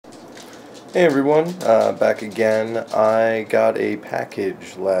Hey everyone, back again. I got a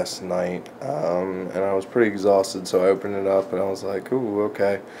package last night, and I was pretty exhausted, so I opened it up and I was like, ooh,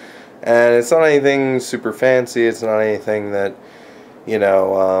 okay. And it's not anything super fancy, it's not anything that,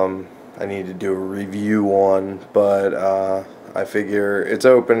 I need to do a review on, but I figure it's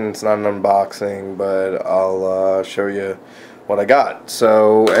open, it's not an unboxing, but I'll show you what I got.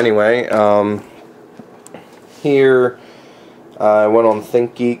 So anyway, here I went on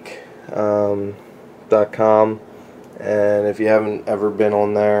Thinkgeek. .com, and if you haven't ever been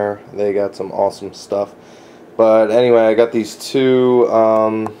on there, they got some awesome stuff. But anyway, I got these two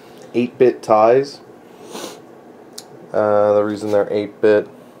 8-bit ties. The reason they're 8-bit,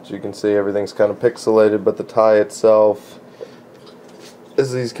 as you can see, everything's kind of pixelated, but the tie itself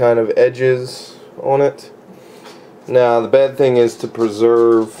is these kind of edges on it. Now the bad thing is to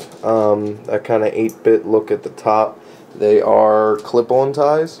preserve that kind of 8-bit look at the top, they are clip-on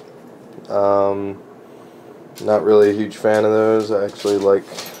ties. Not really a huge fan of those. I actually like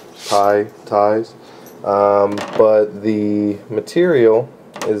ties. But the material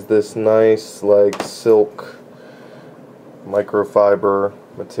is this nice, like, silk microfiber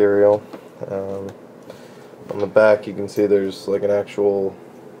material. On the back you can see there's like an actual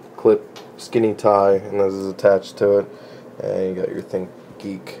clip skinny tie, and this is attached to it. And you got your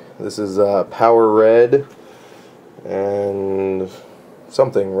Thinkgeek. This is Power Red and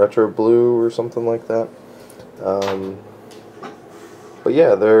something retro blue or something like that. But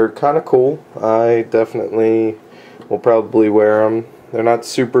yeah, they're kind of cool. I definitely will probably wear them. They're not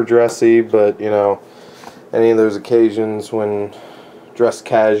super dressy, but you know, any of those occasions when dress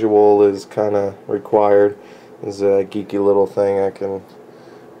casual is kind of required, is a geeky little thing I can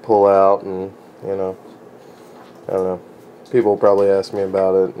pull out, and you know, I don't know, people probably ask me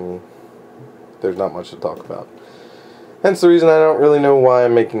about it and there's not much to talk about. Hence the reason I don't really know why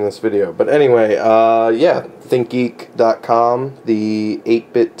I'm making this video. But anyway, yeah, Thinkgeek.com, the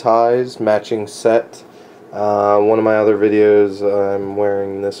 8-bit ties matching set. One of my other videos, I'm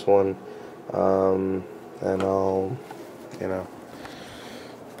wearing this one, and I'll,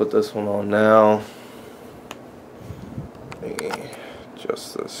 put this one on now. Let me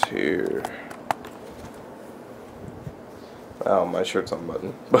adjust this here. Oh, my shirt's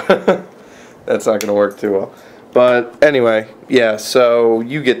unbuttoned, but that's not going to work too well. But anyway, yeah, so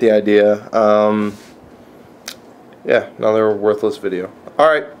you get the idea. Yeah, another worthless video.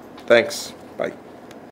 Alright, thanks.